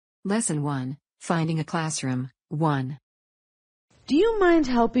Lesson 1. Finding a classroom. 1. Do you mind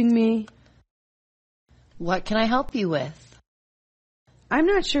helping me? What can I help you with? I'm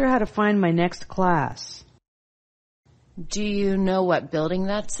not sure how to find my next class. Do you know what building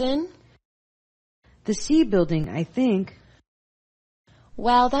that's in? The C building, I think.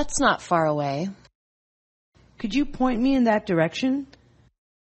 Well, that's not far away. Could you point me in that direction?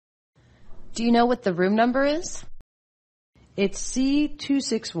 Do you know what the room number is? It's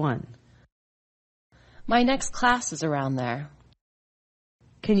C261. My next class is around there.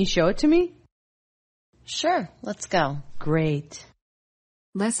 Can you show it to me? Sure, let's go. Great.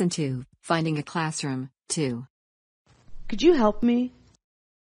 Lesson 2. Finding a classroom. 2. Could you help me?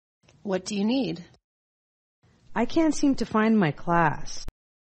 What do you need? I can't seem to find my class.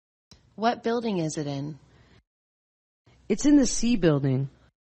 What building is it in? It's in the C building.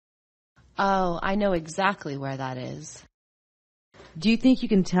 Oh, I know exactly where that is. Do you think you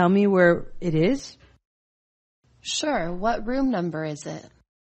can tell me where it is? Sure, what room number is it?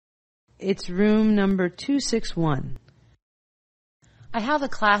 It's room number 261. I have a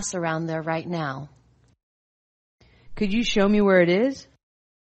class around there right now. Could you show me where it is?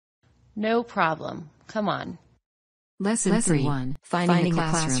 No problem. Come on. Lesson 3. 1. Finding a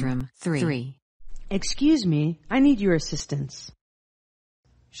classroom. 3. Excuse me, I need your assistance.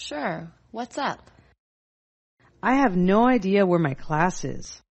 Sure, what's up? I have no idea where my class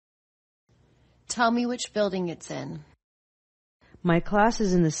is. Tell me which building it's in. My class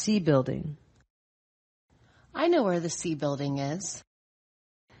is in the C building. I know where the C building is.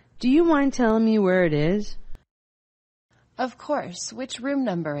 Do you mind telling me where it is? Of course. Which room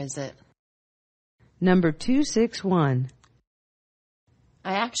number is it? Number 261.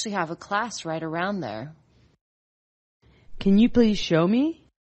 I actually have a class right around there. Can you please show me?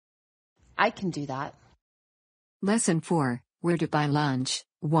 I can do that. Lesson 4. Where to buy lunch.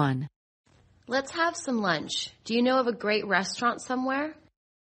 1. Let's have some lunch. Do you know of a great restaurant somewhere?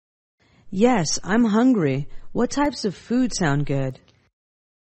 Yes, I'm hungry. What types of food sound good?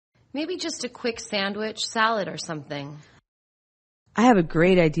 Maybe just a quick sandwich, salad or something. I have a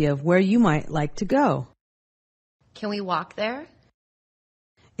great idea of where you might like to go. Can we walk there?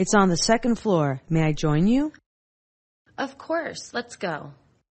 It's on the second floor. May I join you? Of course. Let's go.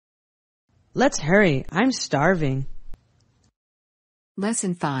 Let's hurry. I'm starving.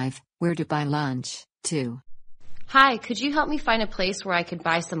 Lesson 5. Where to buy lunch. 2. Hi, could you help me find a place where I could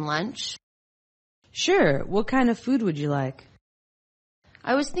buy some lunch? Sure. What kind of food would you like?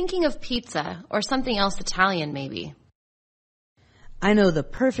 I was thinking of pizza or something else Italian maybe. I know the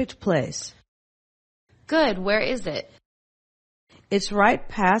perfect place. Good. Where is it? It's right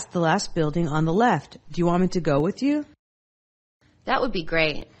past the last building on the left. Do you want me to go with you? That would be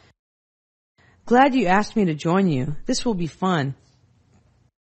great. Glad you asked me to join you. This will be fun.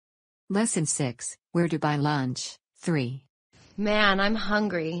 Lesson 6. Where to buy lunch. 3. Man, I'm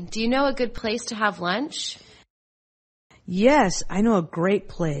hungry. Do you know a good place to have lunch? Yes, I know a great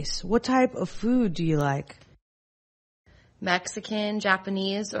place. What type of food do you like? Mexican,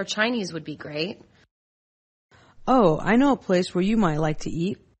 Japanese, or Chinese would be great. Oh, I know a place where you might like to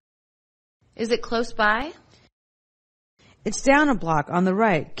eat. Is it close by? It's down a block on the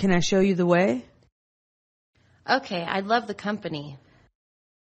right. Can I show you the way? Okay, I'd love the company.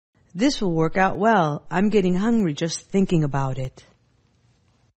 This will work out well. I'm getting hungry just thinking about it.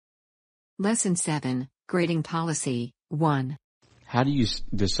 Lesson 7. Grading policy. 1. How do you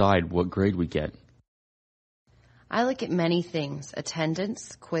decide what grade we get? I look at many things: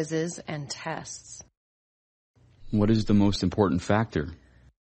 attendance, quizzes, and tests. What is the most important factor?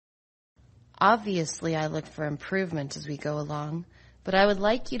 Obviously, I look for improvement as we go along, but I would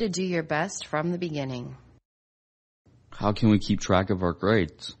like you to do your best from the beginning. How can we keep track of our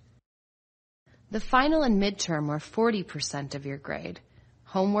grades? The final and midterm are 40% of your grade.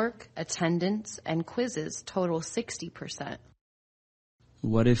 Homework, attendance, and quizzes total 60%.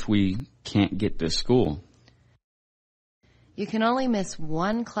 What if we can't get to school? You can only miss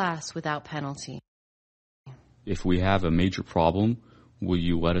one class without penalty. If we have a major problem, will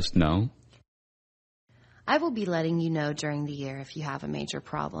you let us know? I will be letting you know during the year if you have a major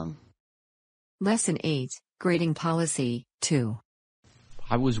problem. Lesson 8. Grading policy. 2.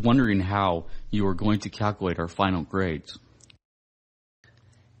 I was wondering how you were going to calculate our final grades.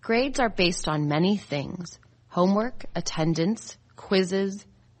 Grades are based on many things: homework, attendance, quizzes,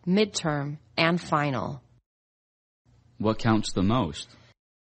 midterm, and final. What counts the most?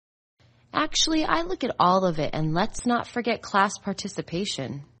 Actually, I look at all of it, and let's not forget class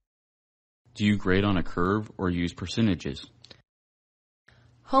participation. Do you grade on a curve or use percentages?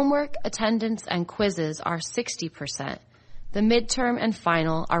 Homework, attendance, and quizzes are 60%. The midterm and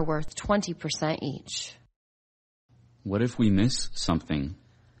final are worth 20% each. What if we miss something?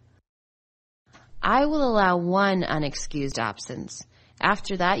 I will allow one unexcused absence.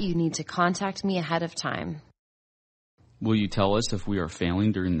 After that, you need to contact me ahead of time. Will you tell us if we are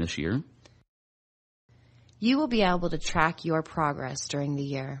failing during this year? You will be able to track your progress during the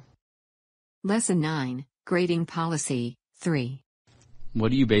year. Lesson 9, Grading Policy 3.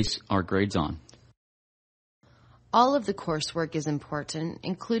 What do you base our grades on? All of the coursework is important,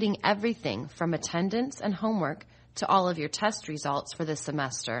 including everything from attendance and homework to all of your test results for the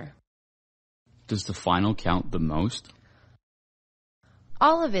semester. Does the final count the most?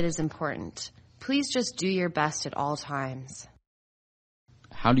 All of it is important. Please just do your best at all times.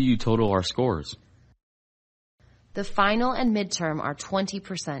 How do you total our scores? The final and midterm are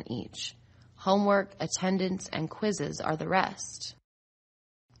 20% each. Homework, attendance, and quizzes are the rest.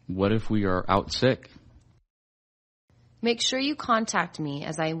 What if we are out sick? Make sure you contact me,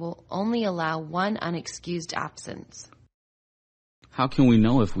 as I will only allow one unexcused absence. How can we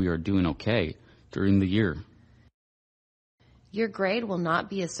know if we are doing okay during the year? Your grade will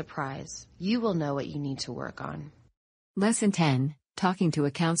not be a surprise. You will know what you need to work on. Lesson 10, Talking to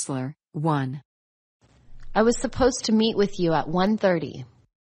a Counselor 1. I was supposed to meet with you at 1:30.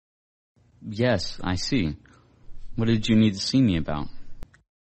 Yes, I see. What did you need to see me about?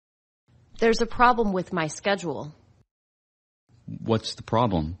 There's a problem with my schedule. What's the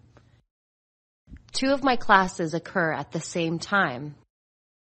problem? 2 of my classes occur at the same time.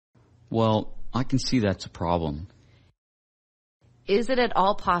 Well, I can see that's a problem. Is it at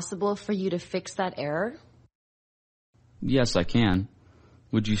all possible for you to fix that error? Yes, I can.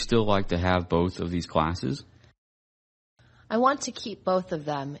 Would you still like to have both of these classes? I want to keep both of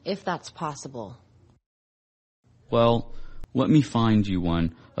them, if that's possible. Well, let me find you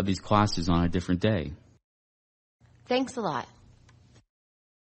one of these classes on a different day. Thanks a lot.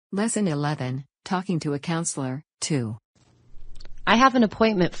 Lesson 11, Talking to a Counselor 2. I have an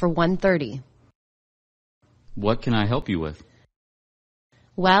appointment for 1:30. What can I help you with?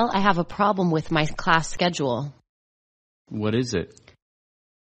 Well, I have a problem with my class schedule. What is it?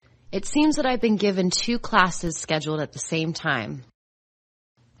 It seems that I've been given 2 classes scheduled at the same time.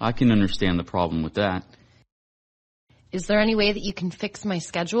 I can understand the problem with that. Is there any way that you can fix my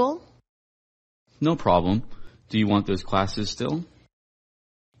schedule? No problem. Do you want those classes still?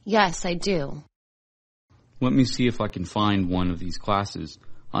 Yes, I do. Let me see if I can find one of these classes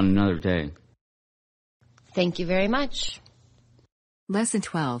on another day. Thank you very much. Lesson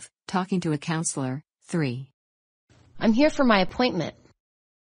 12, Talking to a Counselor 3. I'm here for my appointment.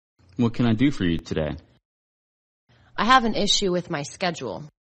 What can I do for you today? I have an issue with my schedule.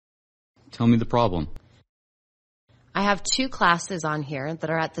 Tell me the problem. I have 2 classes on here that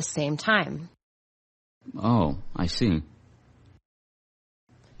are at the same time. Oh, I see.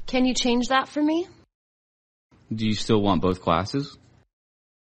 Can you change that for me? Do you still want both classes?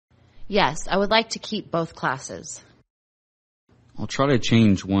 Yes, I would like to keep both classes. I'll try to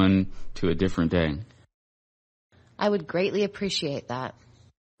change one to a different day. I would greatly appreciate that.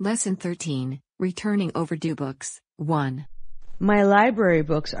 Lesson 13, Returning Overdue Books 1. My library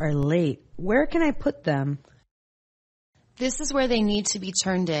books are late. Where can I put them? This is where they need to be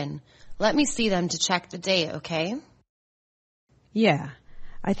turned in. Let me see them to check the date, okay? Yeah,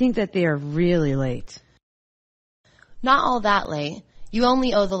 I think that they are really late. Not all that late. You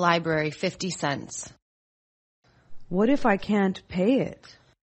only owe the library 50 cents. What if I can't pay it?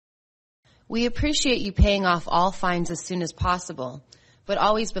 We appreciate you paying off all fines as soon as possible, but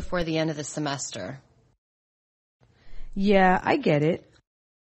always before the end of the semester. Yeah, I get it.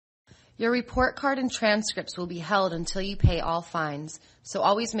 Your report card and transcripts will be held until you pay all fines, so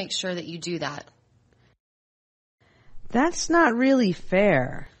always make sure that you do that. That's not really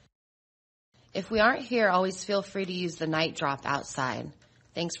fair. If we aren't here, always feel free to use the night drop outside.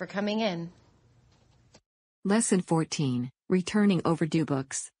 Thanks for coming in. Lesson 14, Returning Overdue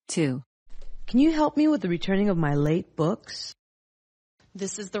Books 2. Can you help me with the returning of my late books?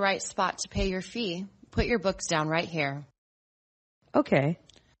 This is the right spot to pay your fee. Put your books down right here. Okay.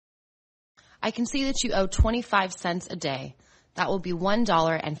 I can see that you owe 25 cents a day. That will be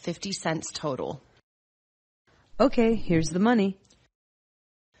 $1.50 total. Okay, here's the money.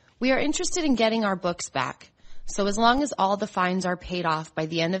 We are interested in getting our books back, so as long as all the fines are paid off by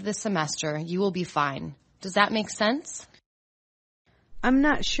the end of the semester, you will be fine. Does that make sense? I'm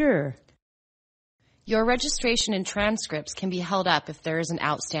not sure. Your registration and transcripts can be held up if there is an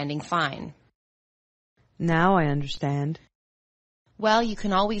outstanding fine. Now I understand. Well, you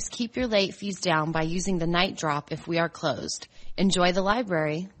can always keep your late fees down by using the night drop if we are closed. Enjoy the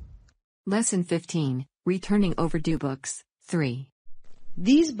library. Lesson 15, Returning Overdue Books 3.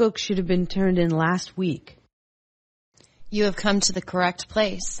 These books should have been turned in last week. You have come to the correct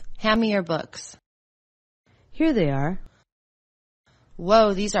place. Hand me your books. Here they are.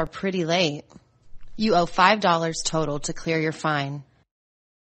 Whoa, these are pretty late. You owe $5 total to clear your fine.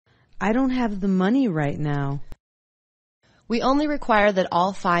 I don't have the money right now. We only require that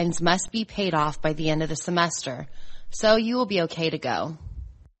all fines must be paid off by the end of the semester, so you will be okay to go.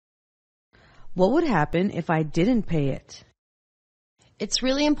 What would happen if I didn't pay it? It's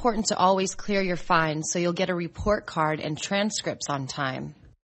really important to always clear your fine so you'll get a report card and transcripts on time.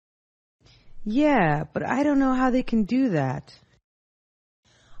 Yeah, but I don't know how they can do that.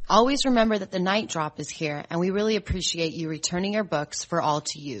 Always remember that the night drop is here, and we really appreciate you returning your books for all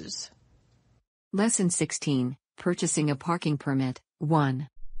to use. Lesson 16, Purchasing a Parking Permit, 1.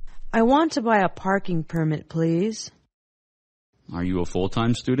 I want to buy a parking permit, please. Are you a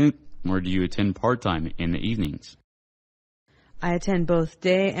full-time student, or do you attend part-time in the evenings? I attend both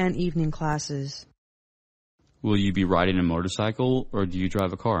day and evening classes. Will you be riding a motorcycle, or do you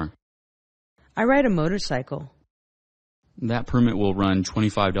drive a car? I ride a motorcycle. That permit will run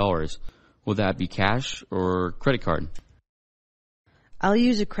 $25. Will that be cash or credit card? I'll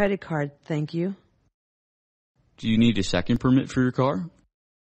use a credit card, thank you. Do you need a second permit for your car?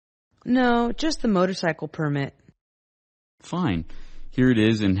 No, just the motorcycle permit. Fine. Here it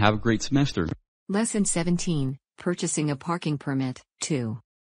is, and have a great semester. Lesson 17, Purchasing a Parking Permit, 2.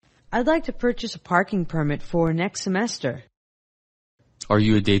 I'd like to purchase a parking permit for next semester. Are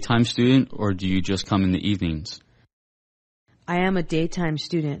you a daytime student, or do you just come in the evenings? I am a daytime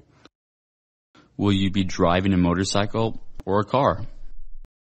student. Will you be driving a motorcycle or a car?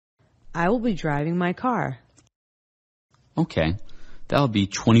 I will be driving my car. Okay, that'll be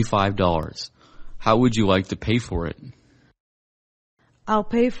 $25. How would you like to pay for it? I'll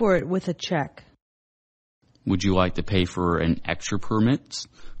pay for it with a check. Would you like to pay for an extra permit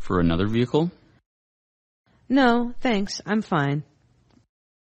for another vehicle? No, thanks, I'm fine.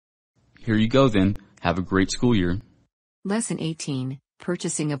 Here you go then. Have a great school year. Lesson 18,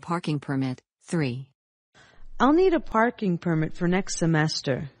 Purchasing a Parking Permit, 3. I'll need a parking permit for next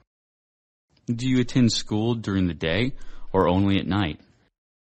semester. Do you attend school during the day or only at night?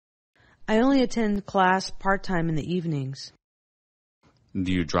 I only attend class part-time in the evenings.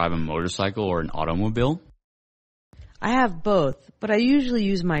 Do you drive a motorcycle or an automobile? I have both, but I usually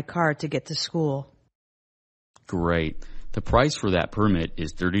use my car to get to school. Great. The price for that permit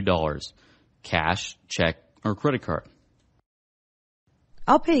is $30. Cash, check, or credit card.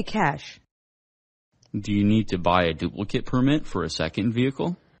 I'll pay cash. Do you need to buy a duplicate permit for a second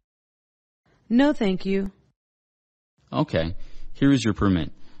vehicle? No, thank you. Okay, here is your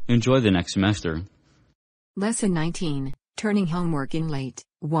permit. Enjoy the next semester. Lesson 19, Turning Homework in Late,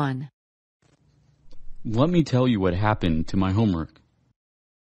 1. Let me tell you what happened to my homework.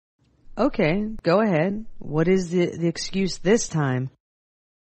 Okay, go ahead. What is the excuse this time?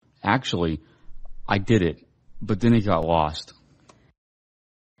 Actually, I did it, but then it got lost.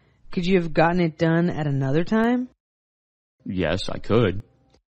 Could you have gotten it done at another time? Yes, I could.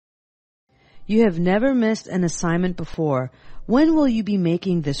 You have never missed an assignment before. When will you be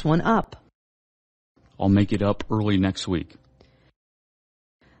making this one up? I'll make it up early next week.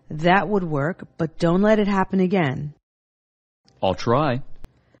 That would work, but don't let it happen again. I'll try.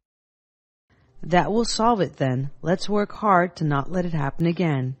 That will solve it then. Let's work hard to not let it happen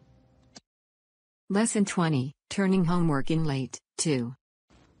again. Lesson 20, Turning Homework in Late, 2.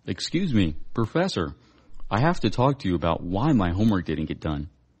 Excuse me, Professor. I have to talk to you about why my homework didn't get done.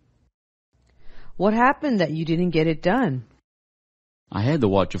 What happened that you didn't get it done? I had to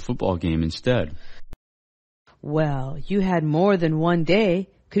watch a football game instead. Well, you had more than one day.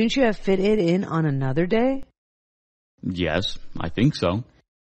 Couldn't you have fit it in on another day? Yes, I think so.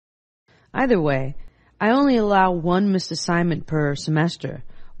 Either way, I only allow one missed assignment per semester.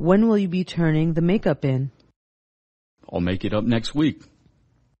 When will you be turning the makeup in? I'll make it up next week.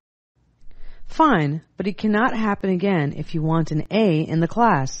 Fine, but it cannot happen again if you want an A in the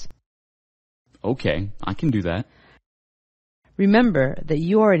class. Okay, I can do that. Remember that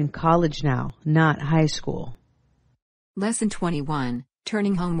you are in college now, not high school. Lesson 21,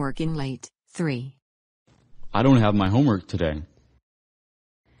 Turning Homework in Late, 3. I don't have my homework today.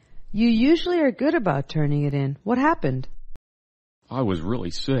 You usually are good about turning it in. What happened? I was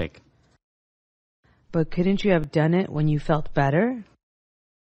really sick. But couldn't you have done it when you felt better?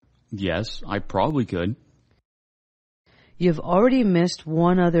 Yes, I probably could. You've already missed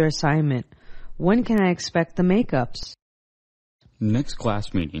one other assignment. When can I expect the makeups? Next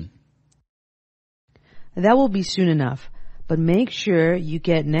class meeting. That will be soon enough, but make sure you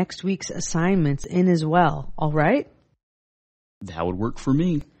get next week's assignments in as well, all right? That would work for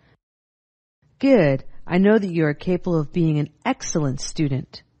me. Good. I know that you are capable of being an excellent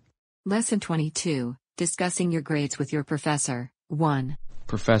student. Lesson 22. Discussing your grades with your professor. 1.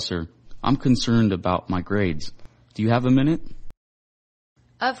 Professor, I'm concerned about my grades. Do you have a minute?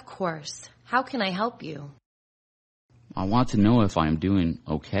 Of course. How can I help you? I want to know if I am doing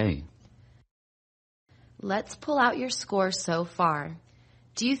okay. Let's pull out your score so far.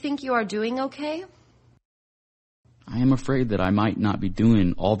 Do you think you are doing okay? I am afraid that I might not be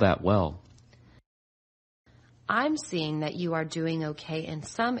doing all that well. I'm seeing that you are doing okay in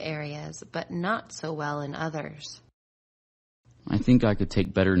some areas, but not so well in others. I think I could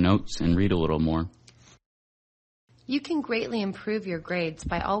take better notes and read a little more. You can greatly improve your grades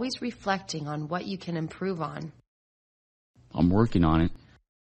by always reflecting on what you can improve on. I'm working on it.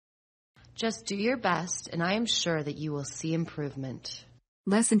 Just do your best, and I am sure that you will see improvement.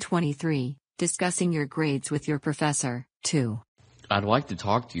 Lesson 23. Discussing your grades with your professor. 2. I'd like to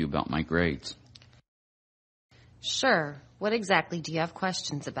talk to you about my grades. Sure. What exactly do you have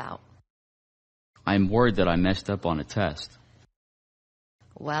questions about? I'm worried that I messed up on a test.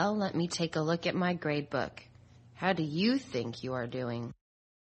 Well, let me take a look at my grade book. How do you think you are doing?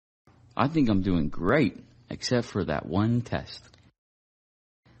 I think I'm doing great, except for that one test.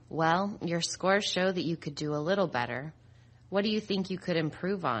 Well, your scores show that you could do a little better. What do you think you could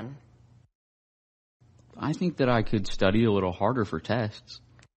improve on? I think that I could study a little harder for tests.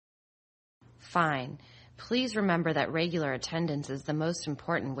 Fine. Please remember that regular attendance is the most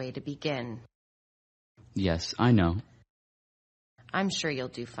important way to begin. Yes, I know. I'm sure you'll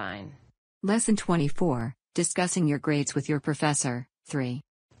do fine. Lesson 24. Discussing your grades with your professor. 3.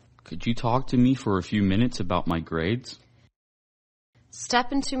 Could you talk to me for a few minutes about my grades?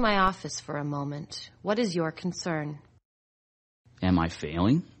 Step into my office for a moment. What is your concern? Am I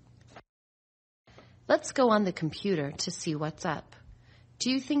failing? Let's go on the computer to see what's up.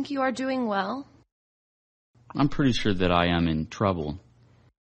 Do you think you are doing well? I'm pretty sure that I am in trouble.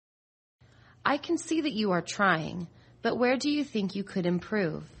 I can see that you are trying, but where do you think you could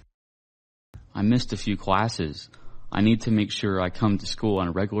improve? I missed a few classes. I need to make sure I come to school on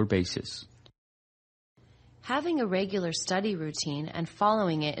a regular basis. Having a regular study routine and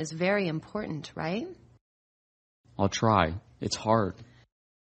following it is very important, right? I'll try. It's hard.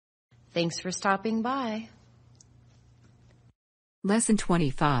 Thanks for stopping by. Lesson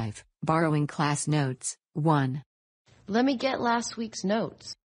 25. Borrowing class notes. 1. Let me get last week's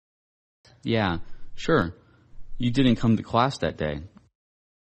notes. Yeah, sure. You didn't come to class that day.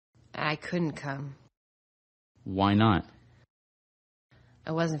 I couldn't come. Why not?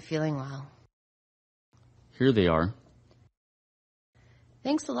 I wasn't feeling well. Here they are.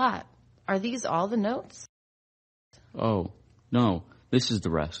 Thanks a lot. Are these all the notes? Oh, no, this is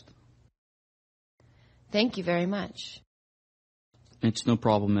the rest. Thank you very much. It's no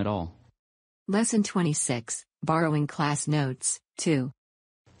problem at all. Lesson 26. Borrowing class notes. 2.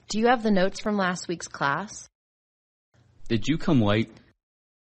 Do you have the notes from last week's class? Did you come late?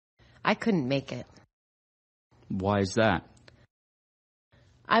 I couldn't make it. Why is that?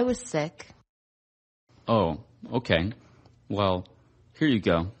 I was sick. Oh, okay. Well, here you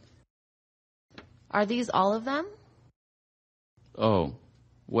go. Are these all of them? Oh,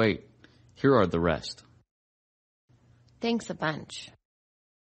 wait. Here are the rest. Thanks a bunch.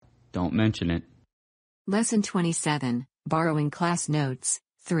 Don't mention it. Lesson 27. Borrowing class notes.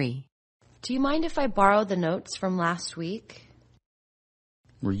 3. Do you mind if I borrow the notes from last week?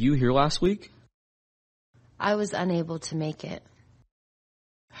 Were you here last week? I was unable to make it.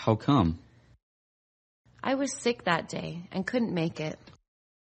 How come? I was sick that day and couldn't make it.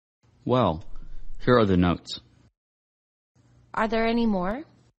 Well, here are the notes. Are there any more?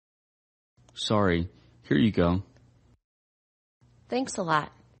 Sorry. Here you go. Thanks a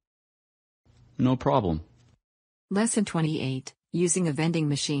lot. No problem. Lesson 28. Using a vending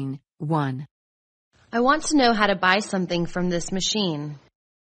machine. 1. I want to know how to buy something from this machine.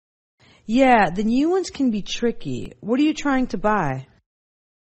 Yeah, the new ones can be tricky. What are you trying to buy?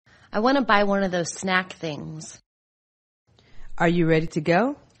 I want to buy one of those snack things. Are you ready to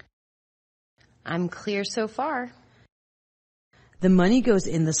go? I'm clear so far. The money goes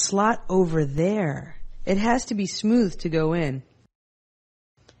in the slot over there. It has to be smooth to go in.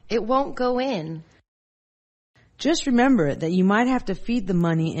 It won't go in. Just remember that you might have to feed the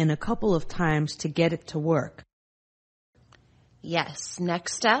money in a couple of times to get it to work. Yes,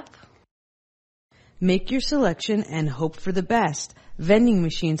 next step. Make your selection and hope for the best. Vending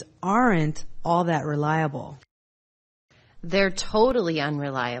machines aren't all that reliable. They're totally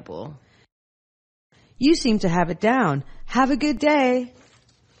unreliable. You seem to have it down. Have a good day.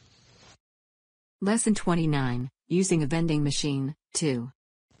 Lesson 29. using a vending machine, 2.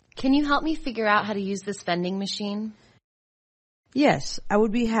 Can you help me figure out how to use this vending machine? Yes, I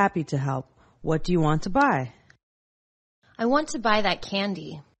would be happy to help. What do you want to buy? I want to buy that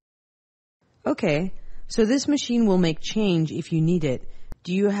candy. Okay, so this machine will make change if you need it.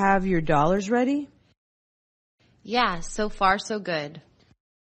 Do you have your dollars ready? Yeah, so far so good.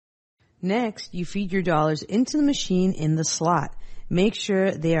 Next, you feed your dollars into the machine in the slot. Make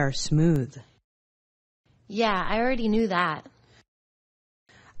sure they are smooth. Yeah, I already knew that.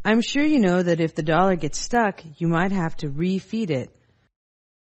 I'm sure you know that if the dollar gets stuck, you might have to refeed it.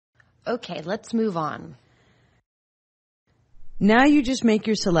 Okay, let's move on. Now you just make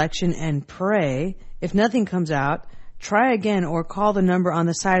your selection and pray. If nothing comes out, try again or call the number on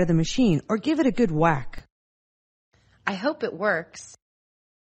the side of the machine or give it a good whack. I hope it works.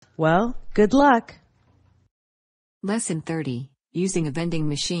 Well, good luck. Lesson 30, using a vending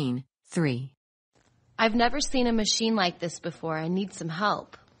machine, 3. I've never seen a machine like this before. I need some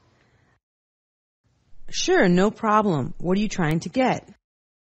help. Sure, no problem. What are you trying to get?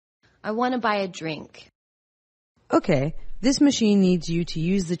 I want to buy a drink. Okay, this machine needs you to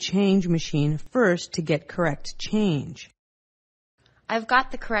use the change machine first to get correct change. I've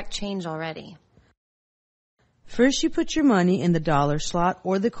got the correct change already. First, you put your money in the dollar slot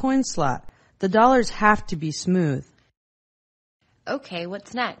or the coin slot. The dollars have to be smooth. Okay,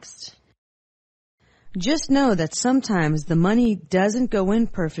 what's next? Just know that sometimes the money doesn't go in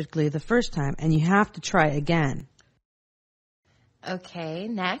perfectly the first time and you have to try again. Okay,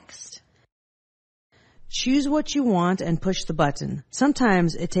 next. Choose what you want and push the button.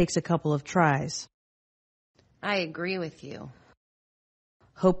 Sometimes it takes a couple of tries. I agree with you.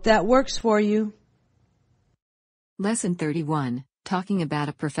 Hope that works for you. Lesson 31, talking about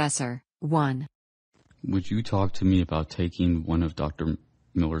a professor, 1. Would you talk to me about taking one of Dr.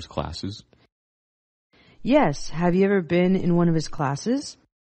 Miller's classes? Yes, have you ever been in one of his classes?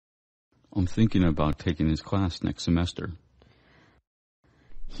 I'm thinking about taking his class next semester.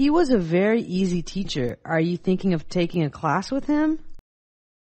 He was a very easy teacher. Are you thinking of taking a class with him?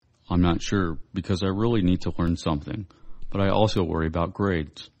 I'm not sure because I really need to learn something, but I also worry about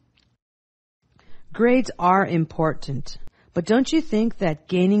grades. Grades are important, but don't you think that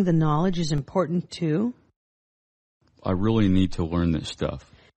gaining the knowledge is important too? I really need to learn this stuff.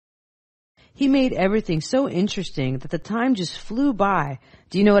 He made everything so interesting that the time just flew by.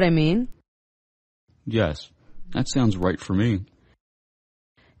 Do you know what I mean? Yes, that sounds right for me.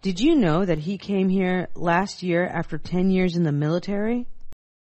 Did you know that he came here last year after 10 years in the military?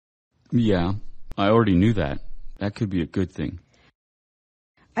 Yeah, I already knew that. That could be a good thing.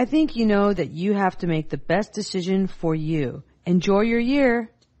 I think you know that you have to make the best decision for you. Enjoy your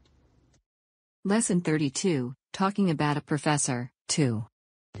year. Lesson 32, talking about a professor, 2.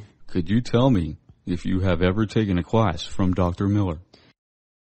 Could you tell me if you have ever taken a class from Dr. Miller?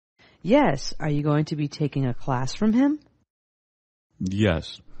 Yes, are you going to be taking a class from him?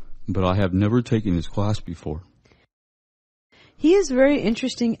 Yes, but I have never taken his class before. He is very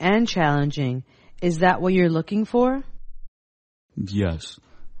interesting and challenging. Is that what you're looking for? Yes,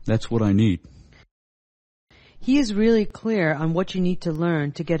 that's what I need. He is really clear on what you need to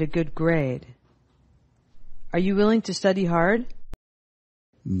learn to get a good grade. Are you willing to study hard?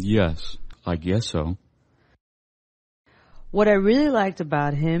 Yes, I guess so. What I really liked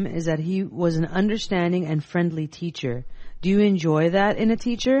about him is that he was an understanding and friendly teacher. Do you enjoy that in a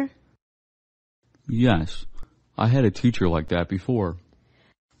teacher? Yes, I had a teacher like that before.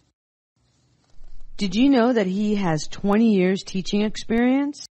 Did you know that he has 20 years teaching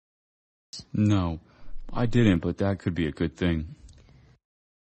experience? No, I didn't, but that could be a good thing.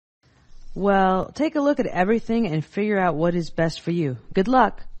 Well, take a look at everything and figure out what is best for you. Good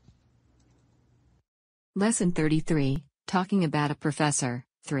luck. Lesson 33, talking about a professor,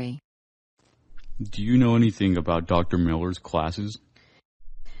 3. Do you know anything about Dr. Miller's classes?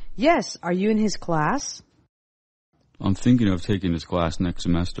 Yes, are you in his class? I'm thinking of taking his class next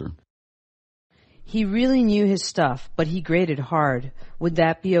semester. He really knew his stuff, but he graded hard. Would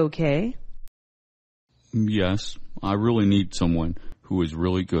that be okay? Yes, I really need someone who is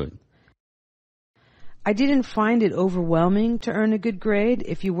really good. I didn't find it overwhelming to earn a good grade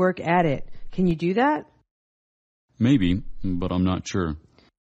if you work at it. Can you do that? Maybe, but I'm not sure.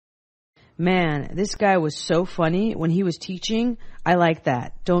 Man, this guy was so funny when he was teaching. I like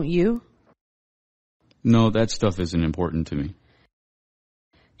that, don't you? No, that stuff isn't important to me.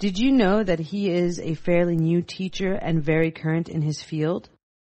 Did you know that he is a fairly new teacher and very current in his field?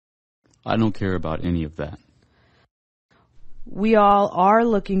 I don't care about any of that. We all are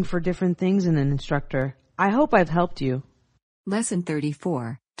looking for different things in an instructor. I hope I've helped you. Lesson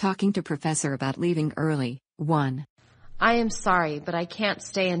 34, talking to professor about leaving early, 1. I am sorry, but I can't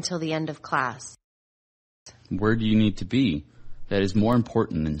stay until the end of class. Where do you need to be? That is more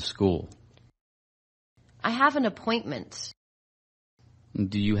important than school. I have an appointment.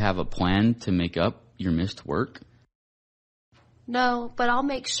 Do you have a plan to make up your missed work? No, but I'll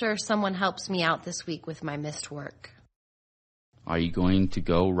make sure someone helps me out this week with my missed work. Are you going to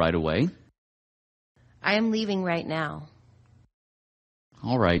go right away? I am leaving right now.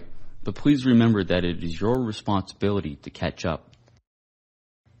 All right, but please remember that it is your responsibility to catch up.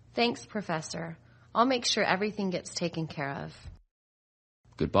 Thanks, Professor. I'll make sure everything gets taken care of.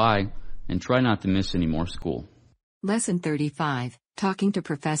 Goodbye, and try not to miss any more school. Lesson 35, Talking to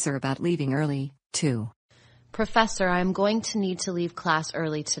Professor about leaving early, 2. Professor, I am going to need to leave class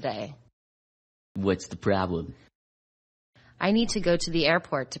early today. What's the problem? I need to go to the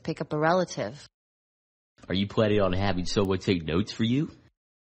airport to pick up a relative. Are you planning on having someone take notes for you?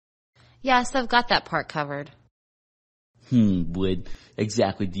 Yes, I've got that part covered. When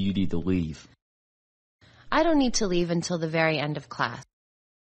exactly do you need to leave? I don't need to leave until the very end of class.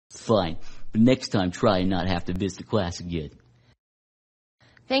 Fine, but next time try and not have to miss the class again.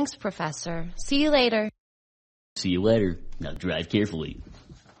 Thanks, Professor. See you later. See you later. Now drive carefully.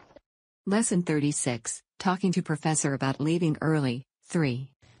 Lesson 36, Talking to Professor about leaving early, 3.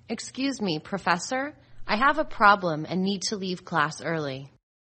 Excuse me, Professor. I have a problem and need to leave class early.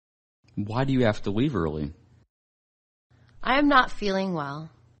 Why do you have to leave early? I am not feeling well.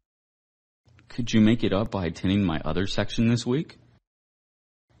 Could you make it up by attending my other section this week?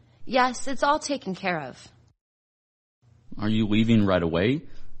 Yes, it's all taken care of. Are you leaving right away,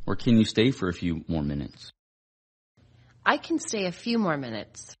 or can you stay for a few more minutes? I can stay a few more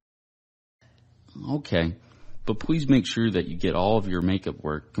minutes. Okay, but please make sure that you get all of your makeup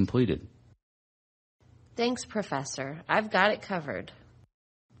work completed. Thanks, Professor. I've got it covered.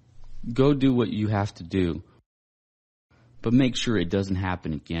 Go do what you have to do, but make sure it doesn't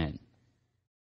happen again.